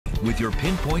with your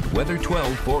Pinpoint Weather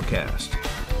 12 forecast.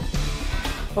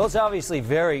 Well, it's obviously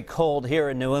very cold here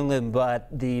in New England, but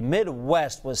the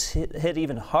Midwest was hit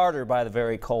even harder by the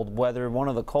very cold weather. One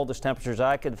of the coldest temperatures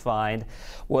I could find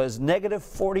was negative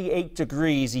 48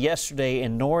 degrees yesterday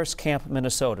in Norris Camp,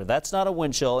 Minnesota. That's not a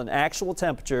wind chill, an actual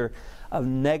temperature of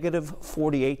negative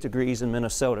 48 degrees in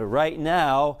Minnesota. Right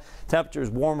now, temperature is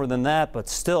warmer than that, but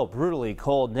still brutally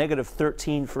cold. Negative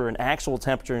 13 for an actual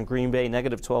temperature in Green Bay,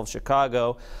 negative 12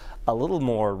 Chicago. A little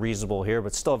more reasonable here,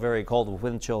 but still very cold with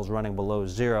wind chills running below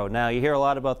zero. Now, you hear a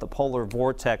lot about the polar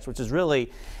vortex, which is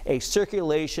really a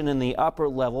circulation in the upper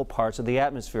level parts of the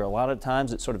atmosphere. A lot of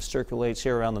times it sort of circulates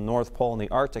here around the North Pole and the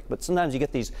Arctic, but sometimes you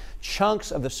get these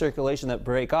chunks of the circulation that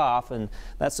break off, and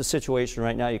that's the situation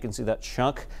right now. You can see that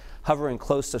chunk hovering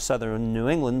close to southern New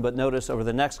England, but notice over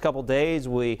the next couple days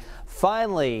we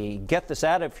finally get this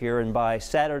out of here, and by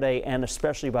Saturday and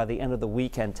especially by the end of the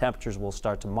weekend, temperatures will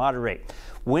start to moderate.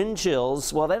 Wind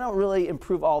chills, well, they don't really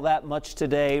improve all that much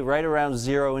today. Right around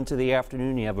zero into the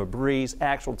afternoon, you have a breeze,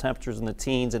 actual temperatures in the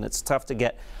teens, and it's tough to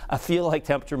get a feel-like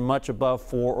temperature much above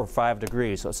 4 or 5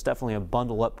 degrees. So it's definitely a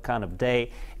bundle-up kind of day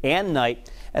and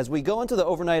night. As we go into the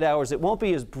overnight hours, it won't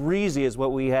be as breezy as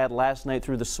what we had last night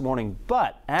through this morning,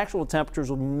 but actual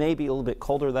temperatures will maybe a little bit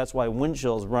colder. That's why wind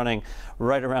chills running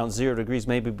right around 0 degrees,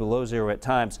 maybe below zero at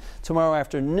times. Tomorrow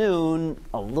afternoon,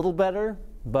 a little better.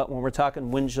 But when we're talking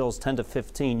wind chills 10 to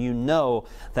 15, you know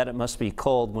that it must be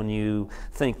cold when you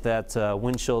think that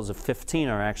wind chills of 15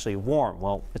 are actually warm.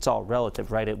 Well, it's all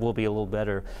relative, right? It will be a little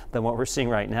better than what we're seeing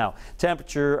right now.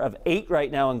 Temperature of 8 right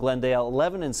now in Glendale,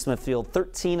 11 in Smithfield,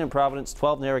 13 in Providence,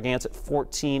 12 in Narragansett,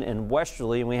 14 in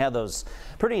Westerly. And we had those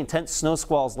pretty intense snow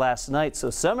squalls last night, so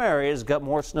some areas got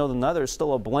more snow than others.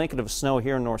 Still a blanket of snow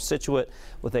here in North Scituate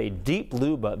with a deep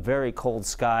blue but very cold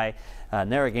sky.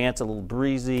 Narragansett a little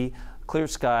breezy. Clear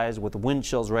skies with wind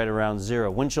chills right around zero.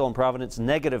 Wind chill in Providence,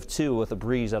 -2 with a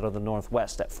breeze out of the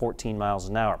northwest at 14 miles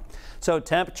an hour. So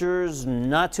temperatures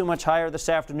not too much higher this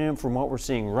afternoon from what we're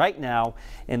seeing right now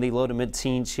in the low to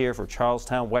mid-teens here for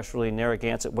Charlestown, Westerly,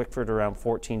 Narragansett, Wickford around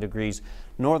 14 degrees.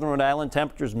 Northern Rhode Island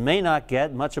temperatures may not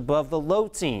get much above the low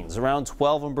teens, around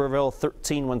 12 in Burville,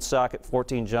 13 Woonsocket,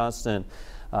 14 Johnston.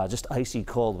 Just icy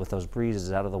cold with those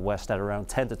breezes out of the west at around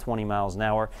 10 to 20 miles an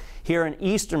hour. Here in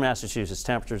eastern Massachusetts,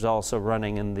 temperatures also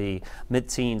running in the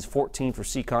mid-teens, 14 for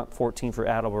Seacon, 14 for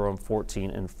Attleboro, and 14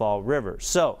 in Fall River.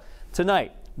 So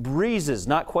tonight, breezes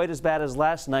not quite as bad as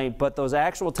last night, but those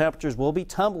actual temperatures will be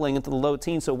tumbling into the low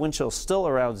teens, so wind chills still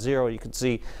around zero. You can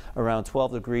see around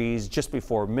 12 degrees just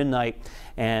before midnight,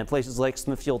 and places like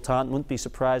Smithfield, Taunton, wouldn't be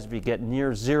surprised if you get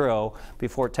near zero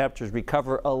before temperatures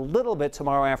recover a little bit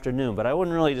tomorrow afternoon. But I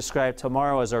wouldn't really describe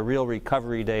tomorrow as our real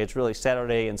recovery day. It's really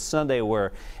Saturday and Sunday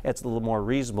where it's a little more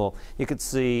reasonable. You could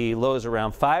see lows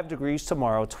around 5 degrees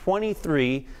tomorrow,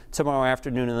 23 tomorrow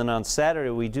afternoon, and then on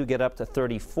Saturday we do get up to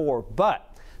 34. But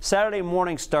Saturday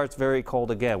morning starts very cold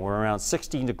again. We're around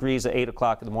 16 degrees at 8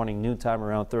 o'clock in the morning, noontime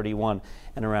around 31,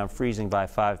 and around freezing by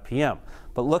 5 p.m.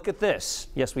 But look at this.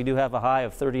 Yes, we do have a high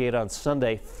of 38 on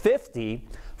Sunday, 50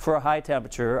 for a high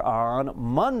temperature on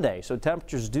Monday. So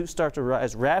temperatures do start to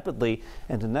rise rapidly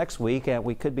into next week, and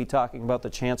we could be talking about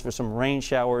the chance for some rain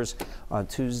showers on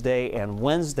Tuesday and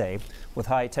Wednesday with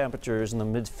high temperatures in the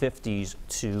mid-50s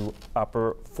to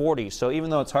upper 40s. So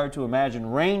even though it's hard to imagine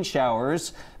rain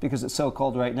showers because it's so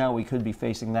cold right now, we could be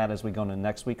facing that as we go into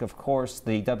next week. Of course,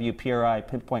 the WPRI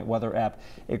Pinpoint Weather app,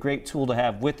 a great tool to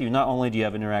have with you. Not only do you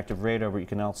have interactive radar, but you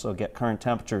can also get current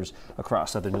temperatures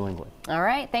across southern New England. All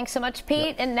right. Thanks so much, Pete.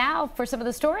 Yep. And now for some of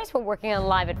the stories we're working on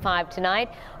live at 5 tonight.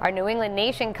 Our New England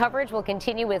Nation coverage will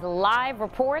continue with live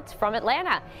reports from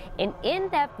Atlanta. An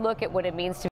in-depth look at what it means to